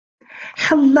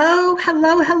Hello,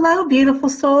 hello, hello, beautiful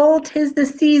soul. 'Tis the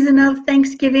season of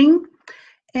Thanksgiving,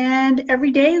 and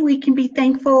every day we can be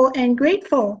thankful and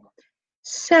grateful.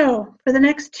 So, for the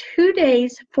next 2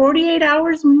 days, 48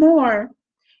 hours more,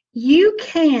 you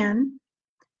can,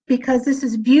 because this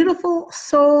is beautiful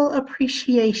soul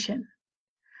appreciation.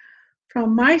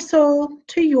 From my soul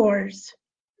to yours.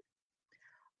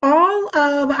 All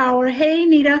of our, hey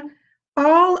Nita,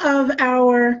 all of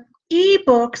our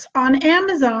ebooks on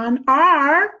Amazon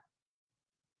are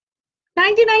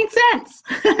 99 cents.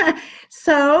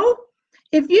 So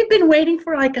if you've been waiting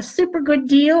for like a super good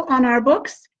deal on our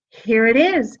books, here it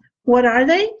is. What are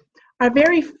they? Our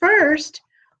very first,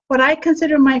 what I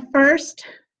consider my first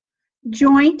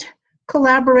joint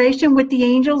collaboration with the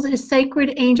angels is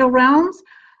Sacred Angel Realms,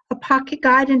 a pocket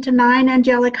guide into 9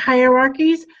 angelic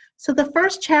hierarchies. So the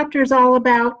first chapter is all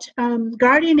about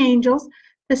guardian angels.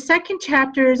 The second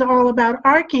chapter is all about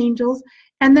archangels.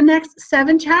 And the next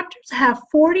 7 chapters have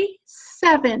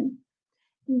 47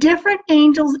 different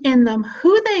angels in them,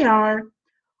 who they are,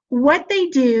 what they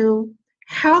do,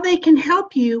 how they can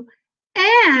help you,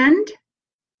 and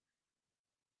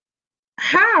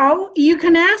how you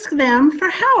can ask them for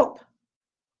help.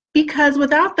 Because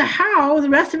without the how, the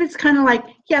rest of it's kind of like,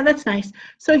 yeah, that's nice.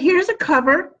 So here's a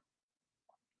cover.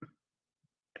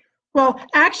 Well,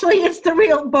 actually, it's the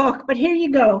real book, but here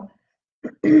you go.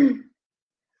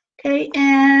 Okay,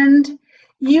 and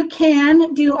you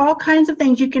can do all kinds of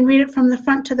things. You can read it from the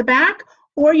front to the back,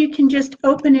 or you can just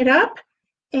open it up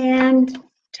and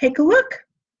take a look,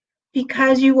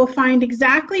 because you will find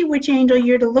exactly which angel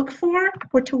you're to look for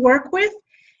or to work with,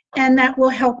 and that will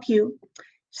help you.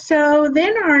 So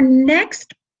then our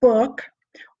next book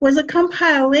was a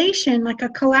compilation, like a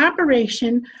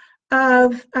collaboration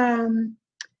of,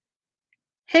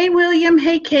 hey William,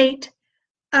 hey Kate,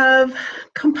 of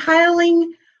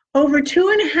compiling over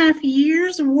 2.5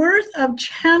 years worth of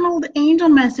channeled angel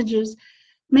messages.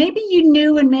 Maybe you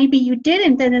knew and maybe you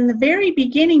didn't, that in the very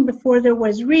beginning, before there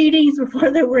was readings, before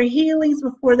there were healings,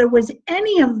 before there was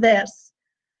any of this,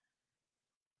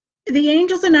 the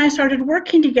angels and I started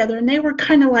working together, and they were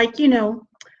kind of like, you know,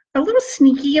 a little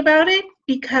sneaky about it,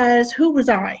 because who was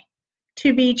I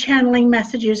to be channeling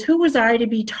messages? Who was I to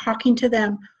be talking to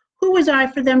them? Who was I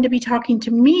for them to be talking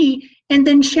to me and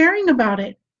then sharing about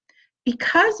it?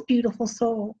 Because, beautiful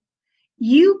soul,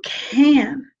 you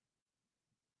can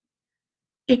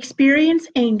experience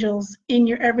angels in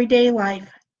your everyday life,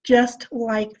 just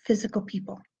like physical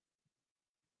people.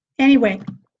 Anyway,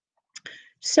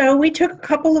 so we took a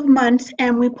couple of months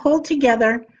and we pulled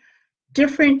together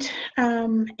different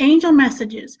angel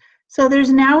messages. So there's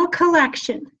now a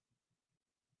collection,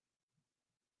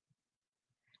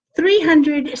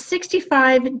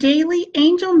 365 daily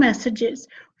angel messages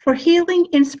for healing,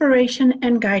 inspiration,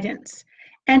 and guidance.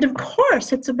 And of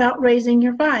course, it's about raising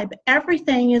your vibe.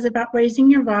 Everything is about raising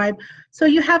your vibe, so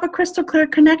you have a crystal clear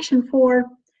connection for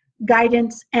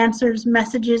guidance, answers,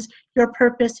 messages, your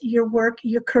purpose, your work,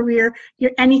 your career,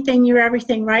 your anything, your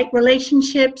everything, right?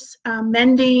 Relationships,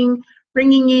 mending,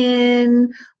 bringing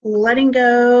in, letting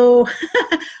go,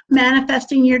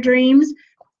 manifesting your dreams.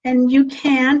 And you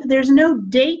can, there's no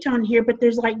date on here, but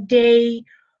there's like day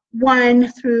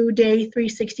 1 through day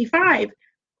 365.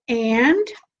 And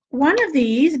one of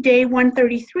these, day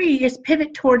 133, is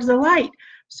pivot towards the light.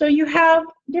 So you have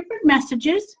different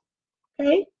messages,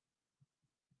 okay?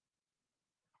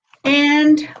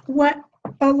 And what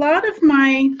a lot of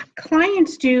my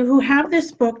clients do who have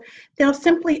this book, they'll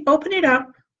simply open it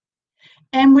up,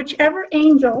 and whichever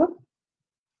angel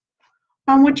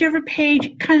on whichever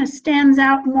page kind of stands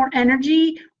out more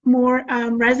energy, more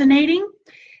resonating,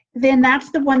 then that's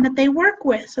the one that they work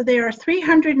with. So there are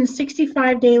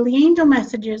 365 daily angel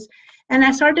messages. And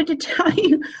I started to tell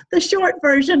you the short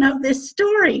version of this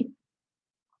story.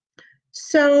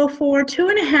 So for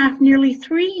 2.5, nearly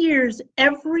 3 years,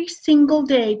 every single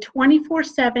day,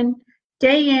 24/7,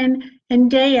 day in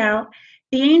and day out,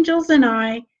 the angels and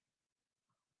I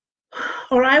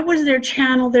was their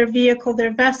channel, their vehicle,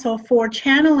 their vessel for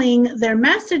channeling their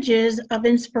messages of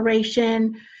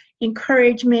inspiration,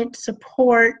 encouragement,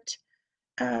 support,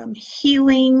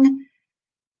 healing.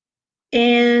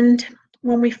 And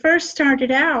when we first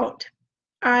started out,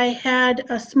 I had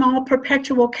a small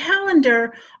perpetual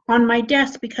calendar on my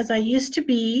desk, because I used to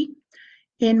be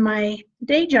in my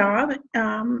day job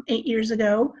 8 years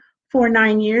ago. For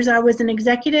 9 years, I was an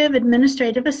executive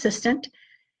administrative assistant.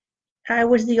 I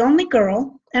was the only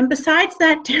girl, and besides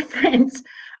that difference,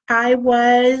 I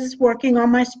was working on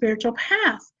my spiritual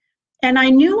path. And I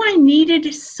knew I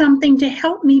needed something to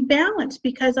help me balance,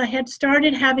 because I had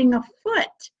started having a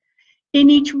foot in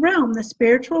each realm, the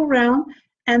spiritual realm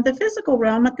and the physical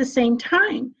realm at the same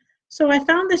time. So I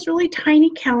found this really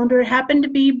tiny calendar. It happened to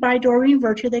be by Doreen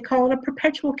Virtue. They call it a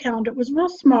perpetual calendar. It was real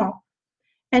small,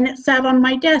 and it sat on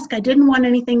my desk. I didn't want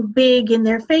anything big in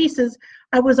their faces.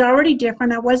 I was already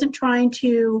different. I wasn't trying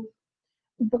to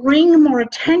bring more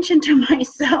attention to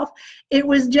myself. It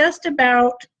was just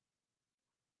about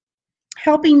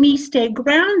helping me stay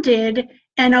grounded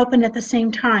and open at the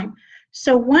same time.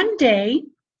 So one day,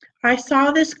 I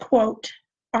saw this quote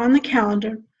on the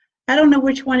calendar. I don't know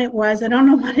which one it was. I don't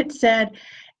know what it said.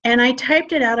 And I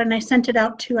typed it out and I sent it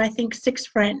out to, I think, 6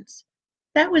 friends.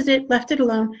 That was it, left it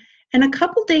alone. And a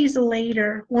couple days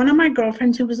later, one of my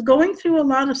girlfriends who was going through a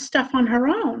lot of stuff on her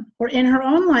own or in her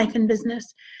own life and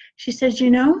business, she says, you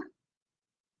know,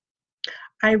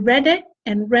 I read it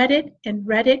and read it and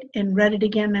read it and read it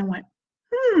again. And I went,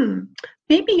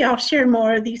 maybe I'll share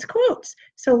more of these quotes.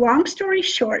 So long story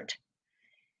short,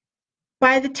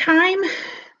 by the time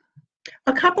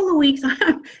a couple of weeks,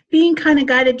 I'm being kind of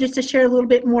guided just to share a little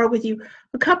bit more with you.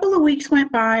 A couple of weeks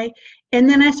went by, and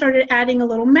then I started adding a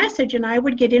little message, and I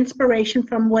would get inspiration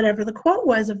from whatever the quote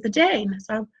was of the day. And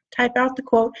so I would type out the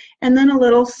quote, and then a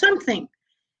little something.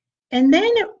 And then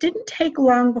it didn't take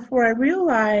long before I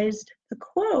realized the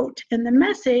quote and the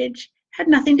message had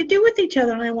nothing to do with each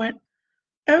other. And I went,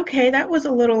 okay, that was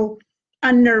a little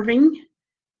unnerving.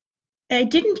 I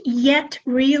didn't yet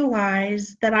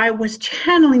realize that I was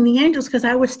channeling the angels because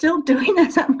I was still doing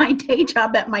this at my day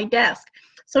job at my desk.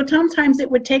 So sometimes it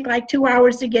would take like 2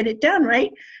 hours to get it done,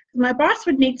 right? My boss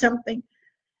would need something.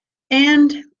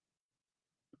 And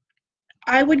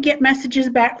I would get messages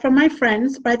back from my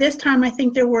friends. By this time, I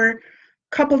think there were a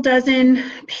couple dozen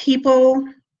people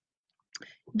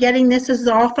getting this. Is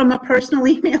all from a personal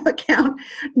email account.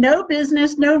 No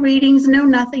business, no readings, no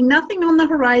nothing on the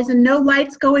horizon, no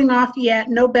lights going off yet,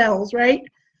 no bells, right?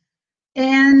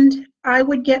 And I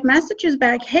would get messages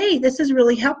back, hey, this is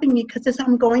really helping me because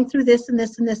I'm going through this and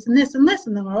this and this and this and this.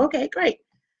 And I'm like, okay, great.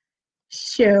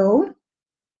 So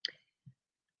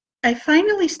I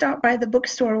finally stopped by the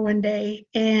bookstore one day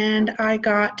and I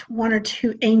got 1 or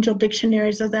 2 angel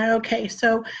dictionaries of that. Okay,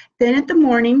 so then at the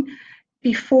morning,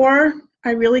 before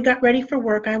I really got ready for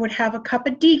work, I would have a cup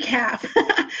of decaf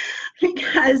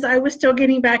because I was still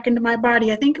getting back into my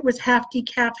body. I think it was half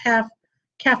decaf, half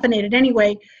caffeinated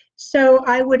anyway. So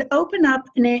I would open up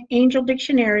an angel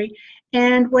dictionary,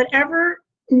 and whatever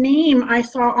name I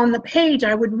saw on the page,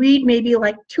 I would read maybe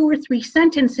like 2 or 3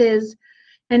 sentences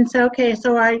and say, okay,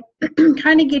 so I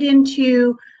kind of get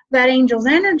into that angel's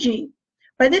energy.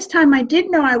 By this time, I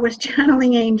did know I was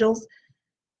channeling angels.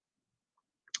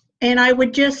 And I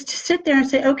would just sit there and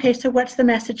say, okay, so what's the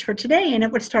message for today? And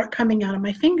it would start coming out of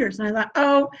my fingers. And I thought,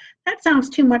 oh, that sounds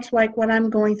too much like what I'm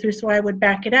going through, so I would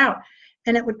back it out.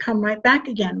 And it would come right back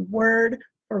again, word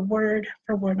for word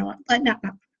for word. No.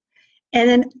 And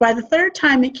then by the 3rd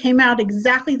time, it came out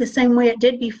exactly the same way it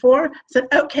did before. I said,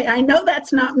 okay, I know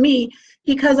that's not me,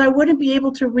 because I wouldn't be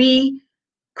able to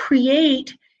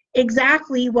recreate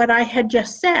exactly what I had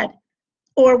just said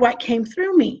or what came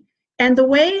through me. And the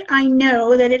way I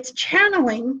know that it's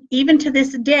channeling, even to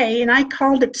this day, and I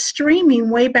called it streaming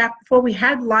way back before we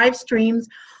had live streams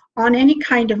on any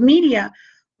kind of media,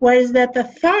 was that the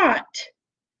thought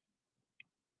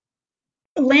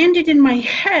landed in my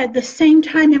head the same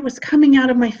time it was coming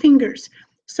out of my fingers.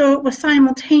 So it was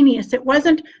simultaneous. It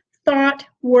wasn't thought,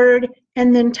 word,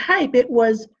 and then type. It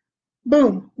was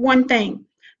boom, one thing.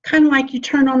 Kind of like you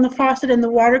turn on the faucet and the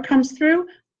water comes through,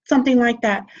 something like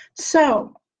that.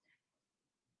 So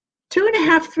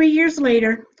 2.5, 3 years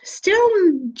later, still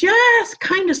just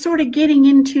kind of sort of getting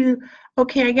into,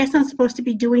 okay, I guess I'm supposed to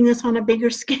be doing this on a bigger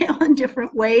scale in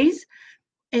different ways.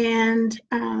 And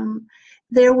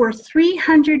there were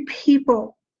 300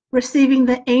 people receiving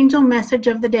the angel message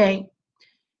of the day.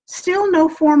 Still no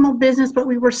formal business, but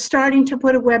we were starting to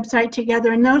put a website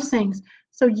together and those things.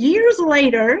 So years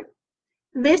later,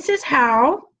 this is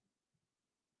how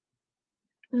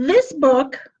this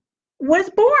book was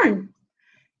born.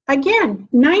 Again,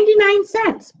 99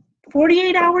 cents,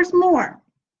 48 hours more.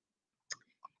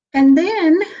 And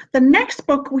then the next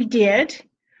book we did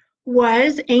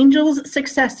was Angels,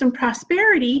 Success, and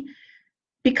Prosperity,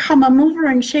 Become a Mover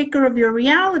and Shaker of Your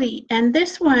Reality. And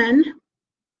this one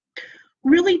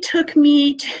really took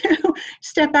me to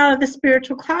step out of the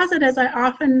spiritual closet, as I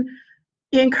often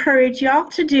encourage y'all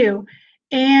to do.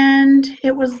 And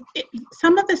it was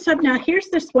some of the stuff. Now, here's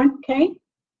this one, okay?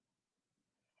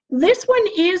 This one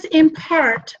is in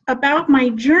part about my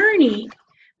journey,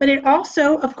 but it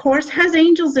also, of course, has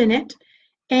angels in it.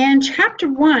 And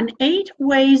chapter 1, 8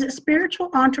 ways spiritual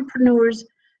entrepreneurs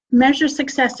measure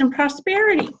success and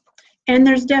prosperity. And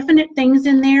there's definite things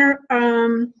in there.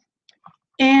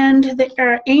 And there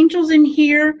are angels in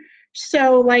here.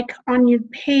 So like on your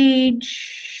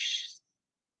page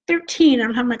 13, I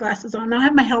don't have my glasses on. I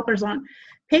have my helpers on.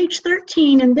 Page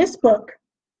 13 in this book.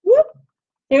 Whoop,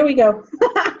 there we go.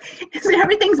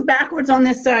 Everything's backwards on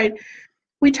this side.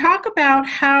 We talk about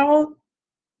how,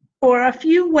 or a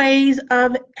few ways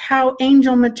of how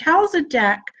Angel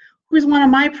Metzelzadek, who's one of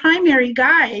my primary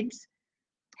guides,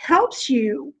 helps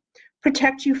you,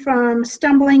 protect you from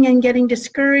stumbling and getting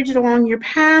discouraged along your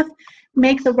path,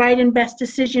 make the right and best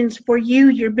decisions for you,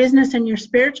 your business, and your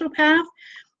spiritual path.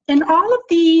 And all of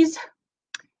these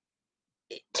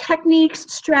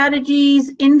techniques,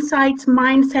 strategies, insights,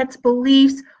 mindsets,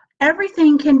 beliefs,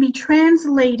 everything can be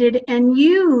translated and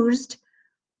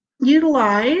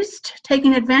utilized,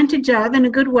 taken advantage of in a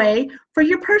good way for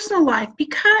your personal life.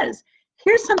 Because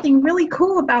here's something really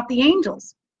cool about the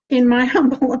angels, in my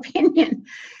humble opinion,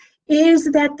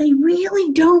 is that they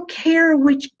really don't care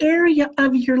which area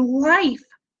of your life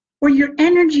or your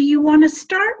energy you want to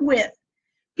start with.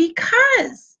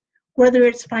 Because whether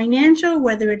it's financial,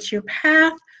 whether it's your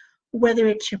path, whether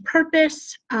it's your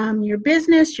purpose, your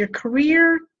business, your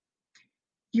career,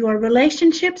 your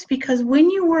relationships, because when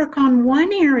you work on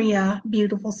one area,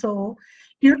 beautiful soul,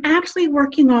 you're actually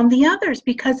working on the others,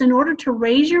 because in order to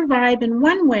raise your vibe in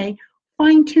one way,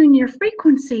 fine-tune your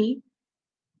frequency,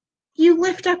 you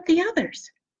lift up the others.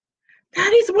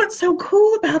 That is what's so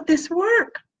cool about this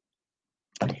work.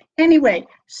 Anyway,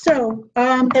 so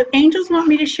the angels want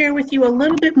me to share with you a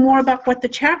little bit more about what the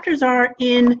chapters are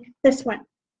in this one.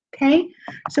 Okay,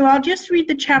 so I'll just read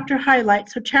the chapter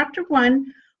highlights. So chapter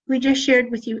 1, we just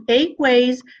shared with you 8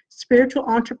 ways spiritual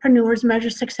entrepreneurs measure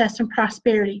success and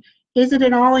prosperity. Is it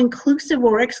an all-inclusive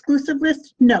or exclusive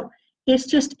list? No, it's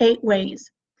just 8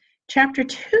 ways. Chapter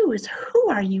 2 is who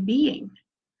are you being?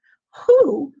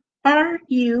 Who are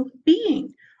you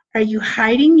being? Are you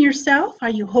hiding yourself? Are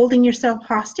you holding yourself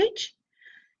hostage?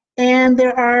 And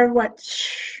there are,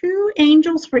 2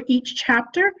 angels for each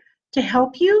chapter to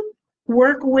help you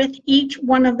work with each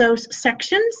one of those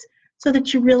sections so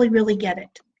that you really, really get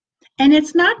it. And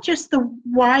it's not just the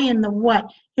why and the what,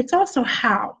 it's also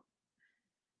how.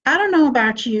 I don't know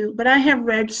about you, but I have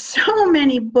read so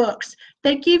many books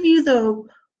that give you the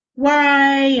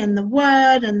why and the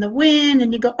what and the when,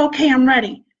 and you go, okay, I'm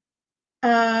ready.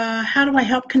 How do I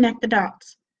help connect the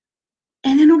dots?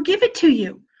 And then it'll give it to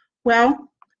you. Well,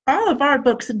 all of our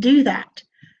books do that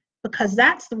because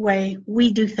that's the way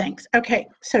we do things. Okay,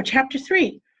 so chapter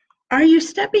 3, are you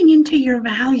stepping into your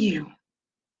value?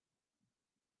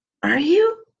 Are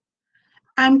you?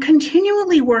 I'm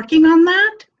continually working on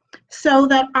that so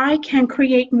that I can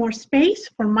create more space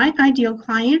for my ideal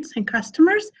clients and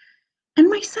customers and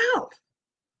myself.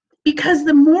 Because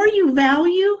the more you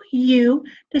value you,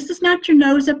 this is not your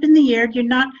nose up in the air, you're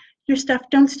not, your stuff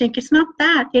don't stink. It's not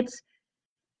that. It's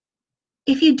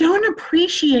if you don't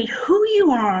appreciate who you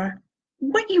are,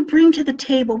 what you bring to the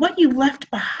table, what you left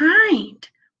behind,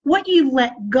 what you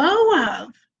let go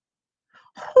of,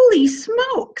 holy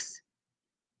smokes,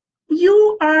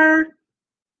 you are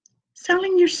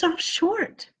selling yourself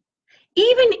short.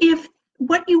 Even if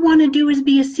what you want to do is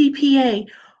be a CPA,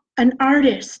 an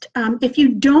artist, if you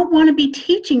don't want to be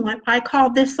teaching what I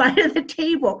call this side of the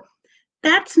table,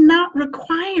 that's not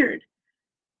required.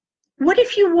 What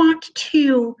if you want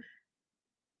to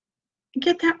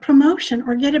get that promotion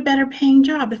or get a better paying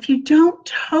job? If you don't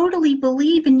totally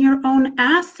believe in your own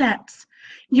assets,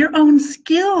 your own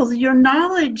skills, your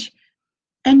knowledge,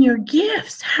 and your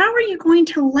gifts, how are you going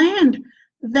to land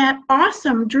that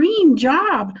awesome dream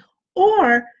job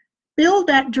or build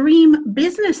that dream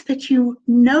business that you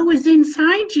know is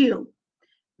inside you?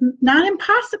 Not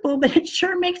impossible, but it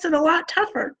sure makes it a lot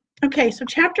tougher. Okay, so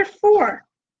chapter 4.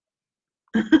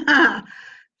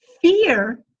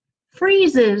 Fear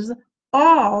freezes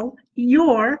all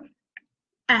your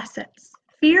assets.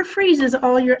 Fear freezes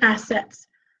all your assets.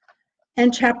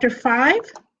 And chapter 5,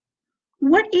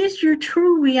 what is your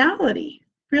true reality,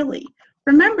 really?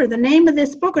 Remember, the name of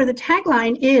this book, or the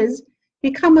tagline, is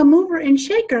Become a Mover and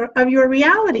Shaker of Your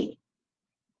Reality.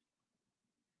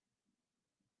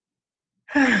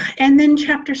 And then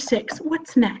chapter 6,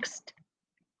 what's next?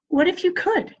 What if you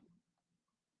could?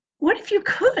 What if you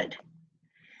could?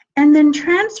 And then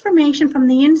transformation from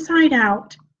the inside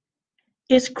out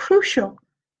is crucial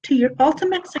to your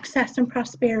ultimate success and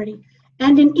prosperity.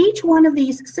 And in each one of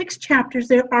these 6 chapters,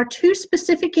 there are 2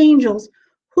 specific angels,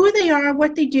 who they are,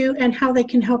 what they do, and how they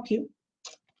can help you.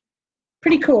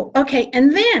 Pretty cool. Okay,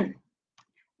 and then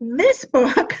this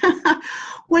book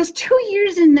was 2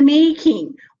 years in the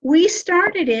making. We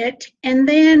started it, and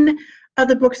then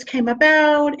other books came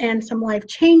about, and some life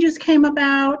changes came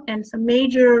about, and some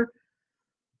major,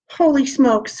 holy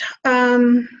smokes,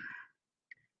 some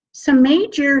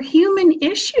major human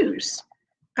issues.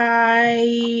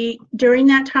 During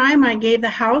that time, I gave the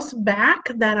house back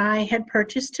that I had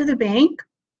purchased to the bank.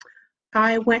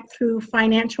 I went through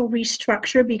financial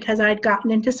restructure because I'd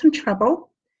gotten into some trouble.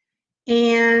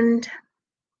 And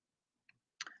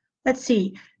let's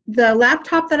see, the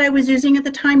laptop that I was using at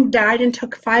the time died and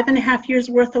took 5.5 years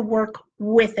worth of work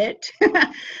with it.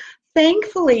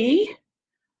 Thankfully,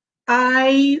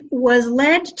 I was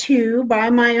led to, by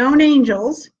my own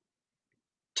angels,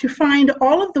 to find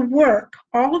all of the work,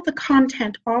 all of the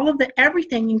content, all of the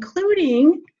everything,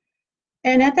 including,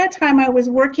 and at that time I was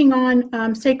working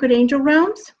on Sacred Angel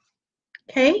Realms,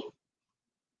 okay?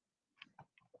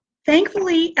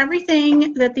 Thankfully,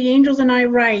 everything that the angels and I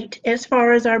write as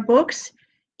far as our books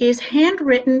is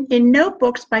handwritten in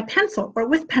notebooks by pencil or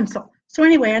with pencil. So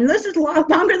anyway, and this is a lot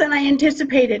longer than I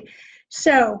anticipated.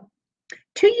 So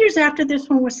 2 years after this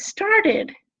one was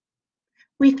started,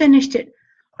 we finished it.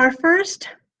 Our first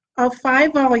of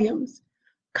 5 volumes,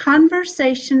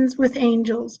 Conversations with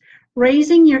Angels,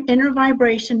 Raising Your Inner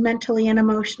Vibration Mentally and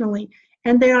Emotionally.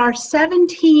 And there are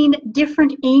 17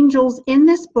 different angels in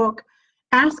this book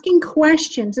asking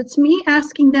questions. It's me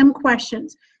asking them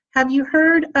questions. Have you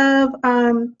heard of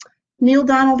Neil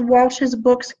Donald Walsh's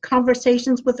books,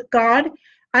 Conversations with God?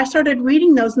 I started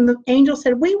reading those, and the angel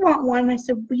said, we want one. I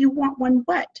said, well, you want one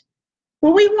what?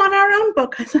 Well, we want our own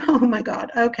book. I said, oh my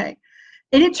God, okay.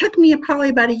 And it took me probably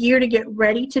about a year to get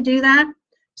ready to do that.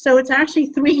 So it's actually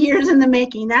 3 years in the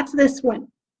making. That's this one.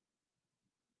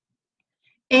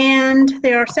 And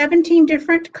there are 17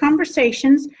 different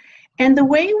conversations. And the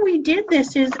way we did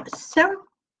this is, so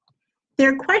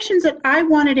there are questions that I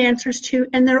wanted answers to,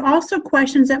 and there are also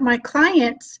questions that my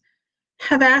clients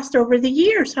have asked over the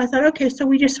years. So I thought, okay, so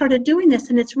we just started doing this,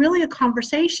 and it's really a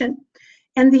conversation.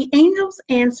 And the angels'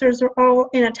 answers are all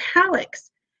in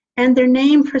italics, and their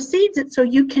name precedes it, so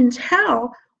you can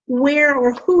tell where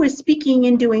or who is speaking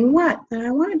and doing what. And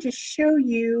I wanted to show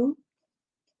you,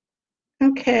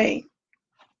 okay.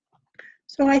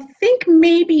 So I think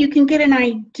maybe you can get an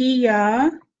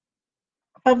idea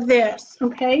of this,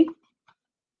 okay?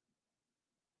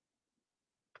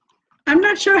 I'm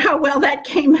not sure how well that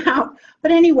came out,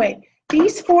 but anyway,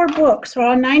 these 4 books are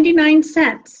on 99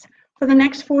 cents for the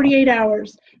next 48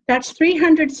 hours. That's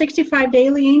 365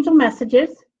 daily angel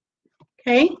messages,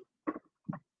 okay?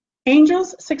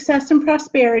 Angels, Success and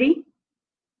Prosperity,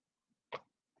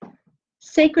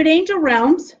 Sacred Angel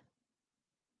Realms,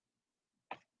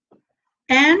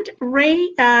 and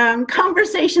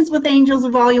Conversations with Angels,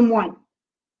 Volume 1.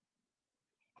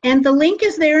 And the link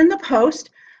is there in the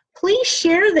post. Please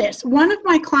share this. One of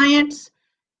my clients,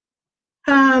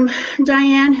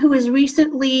 Diane, who has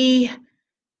recently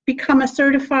become a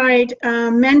certified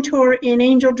mentor in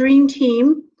Angel Dream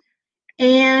Team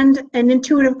and an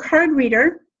intuitive card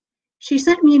reader, she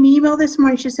sent me an email this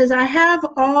morning. She says, I have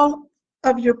all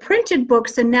of your printed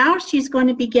books, and now she's going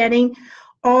to be getting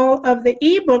all of the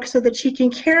ebooks so that she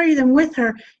can carry them with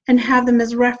her and have them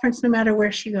as reference no matter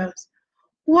where she goes.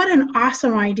 What an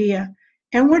awesome idea.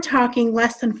 And we're talking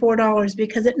less than $4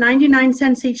 because at 99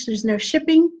 cents each, there's no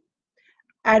shipping.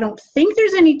 I don't think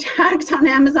there's any tags on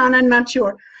Amazon, I'm not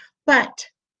sure. But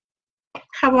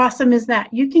how awesome is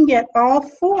that? You can get all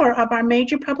 4 of our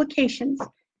major publications.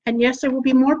 And yes, there will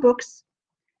be more books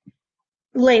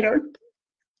later,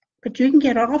 but you can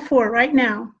get all 4 right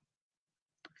now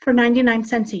for 99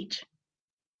 cents each.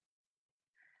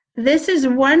 This is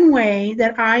one way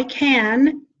that I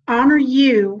can honor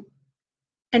you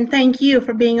and thank you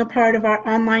for being a part of our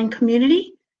online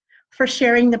community, for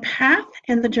sharing the path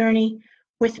and the journey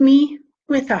with me,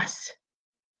 with us.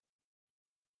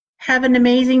 Have an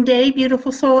amazing day,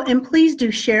 beautiful soul, and please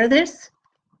do share this.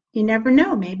 You never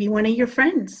know, maybe one of your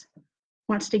friends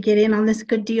wants to get in on this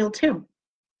good deal too.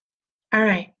 All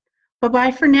right,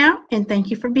 bye-bye for now, and thank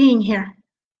you for being here.